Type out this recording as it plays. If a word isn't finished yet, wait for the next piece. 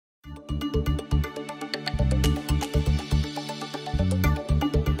My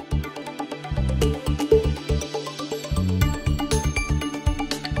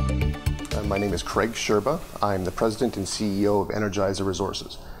name is Scherba. I'm the President and CEO of Energizer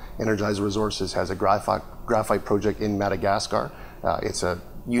Resources. Energizer Resources has a graphite project in Madagascar. It's a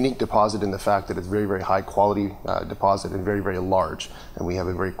unique deposit in the fact that it's very, very high quality deposit and very, very large. And we have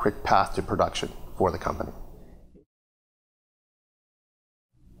a very quick path to production for the company.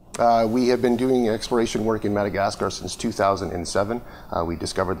 We have been doing exploration work in Madagascar since 2007. We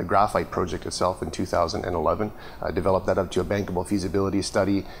discovered the graphite project itself in 2011, developed that up to a bankable feasibility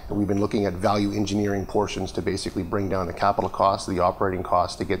study, and we've been looking at value engineering portions to basically bring down the capital costs, the operating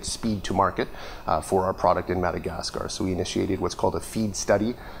costs to get speed to market for our product in Madagascar. So we initiated what's called a FEED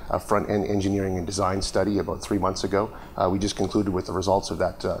study, a front-end engineering and design study about 3 months ago. We just concluded with the results of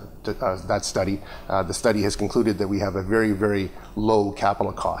that study. The study has concluded that we have a very, very low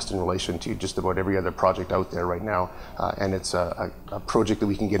capital cost in relation to just about every other project out there right now, and it's a project that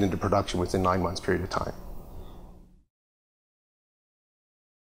we can get into production within 9 months period of time.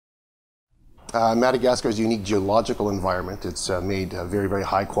 Madagascar's unique geological environment. It's made very, very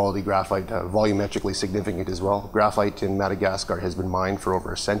high quality graphite, volumetrically significant as well. Graphite in Madagascar has been mined for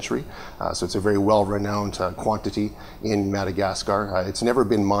over a century, so it's a very well-renowned quantity in Madagascar. It's never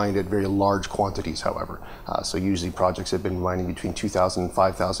been mined at very large quantities, however. So usually projects have been mining between 2,000 and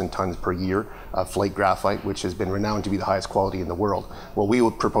 5,000 tons per year of flake graphite, which has been renowned to be the highest quality in the world. What we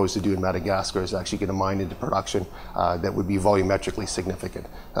would propose to do in Madagascar is actually get a mine into production that would be volumetrically significant.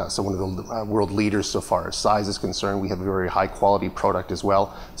 So one of the world leaders so far as size is concerned. We have a very high quality product as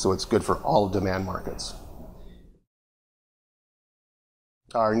well, so it's good for all demand markets.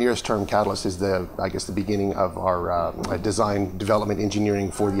 Our nearest term catalyst is the beginning of our design, development, engineering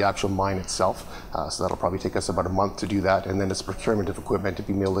for the actual mine itself. So that'll probably take us about a month to do that, and then it's procurement of equipment to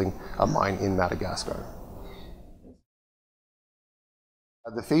be building a mine in Madagascar.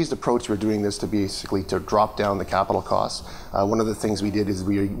 The phased approach, we're doing this to basically to drop down the capital costs. One of the things we did is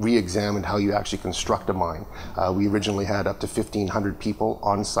we re-examined how you actually construct a mine. We originally had up to 1,500 people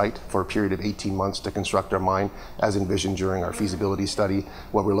on site for a period of 18 months to construct our mine, as envisioned during our feasibility study.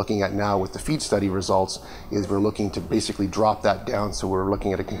 What we're looking at now with the FEED study results is we're looking to basically drop that down. So we're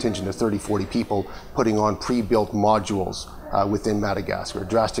looking at a contingent of 30, 40 people putting on pre-built modules within Madagascar. It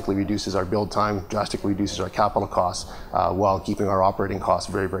drastically reduces our build time, drastically reduces our capital costs, while keeping our operating costs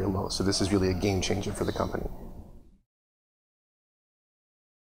very, very low. So this is really a game changer for the company.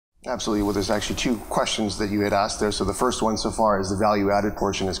 Absolutely. Well, there's actually two questions that you had asked there. So the first one, so far as the value-added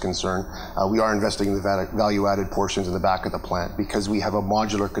portion is concerned, we are investing in the value-added portions in the back of the plant. Because we have a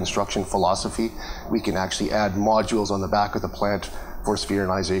modular construction philosophy, we can actually add modules on the back of the plant for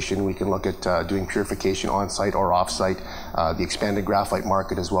spheronization. We can look at doing purification on-site or off-site, the expanded graphite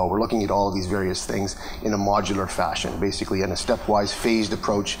market as well. We're looking at all of these various things in a modular fashion, basically in a stepwise phased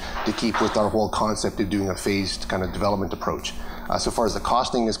approach to keep with our whole concept of doing a phased kind of development approach. So far as the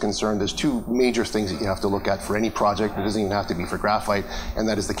costing is concerned, there's two major things that you have to look at for any project. It doesn't even have to be for graphite, and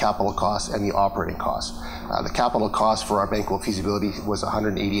that is the capital costs and the operating costs. The capital cost for our bankable feasibility was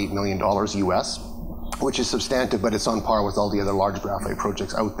 $188 million US, which is substantive, but it's on par with all the other large graphite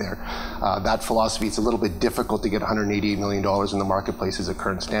projects out there. That philosophy, it's a little bit difficult to get $188 million in the marketplace as it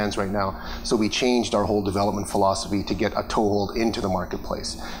currently stands right now. So we changed our whole development philosophy to get a toehold into the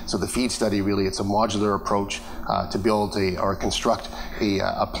marketplace. So the FEED study, really, it's a modular approach to build or construct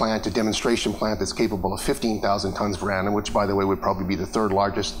a plant, a demonstration plant that's capable of 15,000 tons per annum, which, by the way, would probably be the third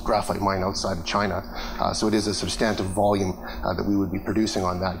largest graphite mine outside of China. So it is a substantive volume that we would be producing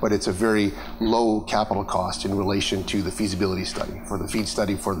on that, but it's a very low capital cost in relation to the feasibility study. For the FEED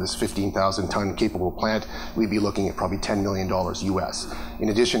study for this 15,000 ton capable plant, we'd be looking at probably $10 million US. In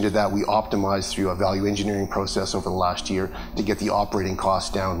addition to that, we optimized through a value engineering process over the last year to get the operating costs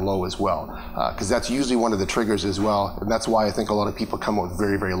down low as well, because that's usually one of the triggers as well, and that's why I think a lot of people come up with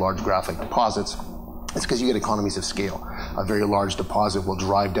very, very large graphite deposits. It's because you get economies of scale. A very large deposit will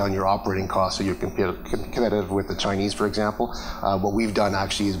drive down your operating costs so you're competitive with the Chinese, for example. What we've done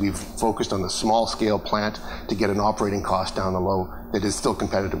actually is we've focused on the small scale plant to get an operating cost down the low that is still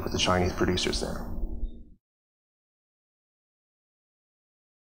competitive with the Chinese producers there.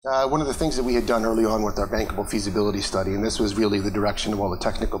 One of the things that we had done early on with our bankable feasibility study, and this was really the direction of all the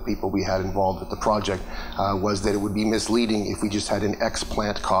technical people we had involved with the project, was that it would be misleading if we just had an X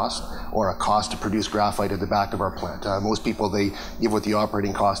plant cost or a cost to produce graphite at the back of our plant. Most people, they give what the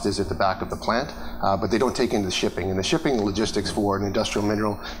operating cost is at the back of the plant. but they don't take into the shipping. And the shipping and logistics for an industrial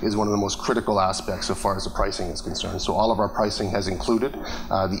mineral is one of the most critical aspects so far as the pricing is concerned. So all of our pricing has included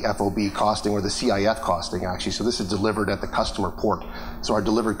the FOB costing, or the CIF costing actually. So this is delivered at the customer port. So our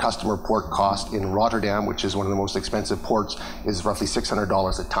delivered customer port cost in Rotterdam, which is one of the most expensive ports, is roughly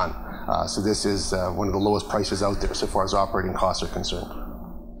 $600 a ton. So this is one of the lowest prices out there so far as operating costs are concerned.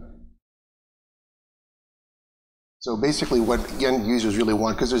 So basically what end users really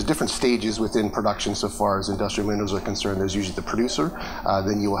want, because there's different stages within production so far as industrial minerals are concerned. There's usually the producer,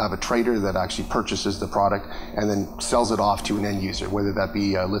 then you will have a trader that actually purchases the product and then sells it off to an end user, whether that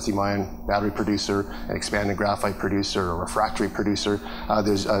be a lithium-ion battery producer, an expanded graphite producer, or a refractory producer.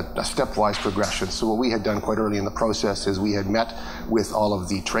 There's a stepwise progression. So what we had done quite early in the process is we had met with all of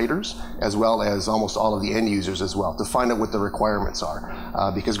the traders as well as almost all of the end users as well to find out what the requirements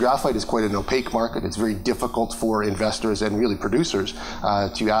are. Because graphite is quite an opaque market. It's very difficult for investors and really producers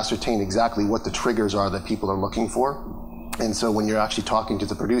to ascertain exactly what the triggers are that people are looking for. And so when you're actually talking to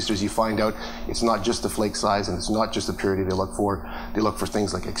the producers, you find out it's not just the flake size and it's not just the purity they look for. They look for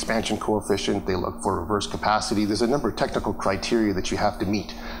things like expansion coefficient, they look for reverse capacity. There's a number of technical criteria that you have to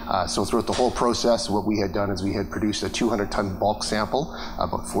meet. So throughout the whole process, what we had done is we had produced a 200-ton bulk sample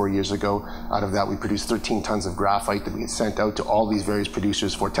about 4 years ago. Out of that, we produced 13 tons of graphite that we had sent out to all these various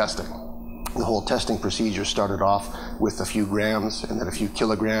producers for testing. The whole testing procedure started off with a few grams and then a few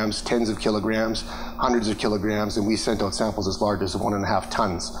kilograms, tens of kilograms, hundreds of kilograms, and we sent out samples as large as 1.5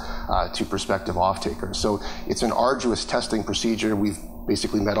 tons to prospective off-takers. So it's an arduous testing procedure. We've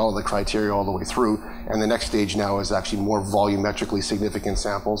basically met all of the criteria all the way through, and the next stage now is actually more volumetrically significant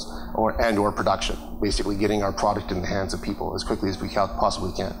samples or production, basically getting our product in the hands of people as quickly as we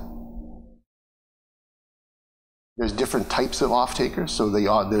possibly can. There's different types of off-takers. So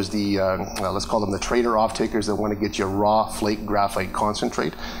there's the, let's call them the trader off-takers that want to get you raw flake graphite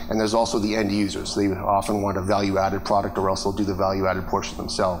concentrate. And there's also the end users. They often want a value-added product, or else they'll do the value-added portion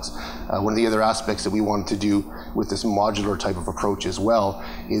themselves. One of the other aspects that we wanted to do with this modular type of approach as well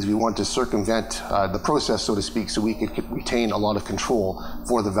is we want to circumvent the process, so to speak, so we could retain a lot of control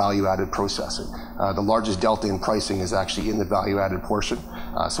for the value-added processing. The largest delta in pricing is actually in the value-added portion.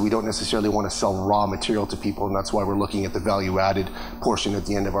 So we don't necessarily want to sell raw material to people, and that's why we're looking at the value-added portion at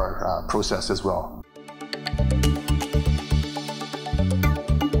the end of our process as well.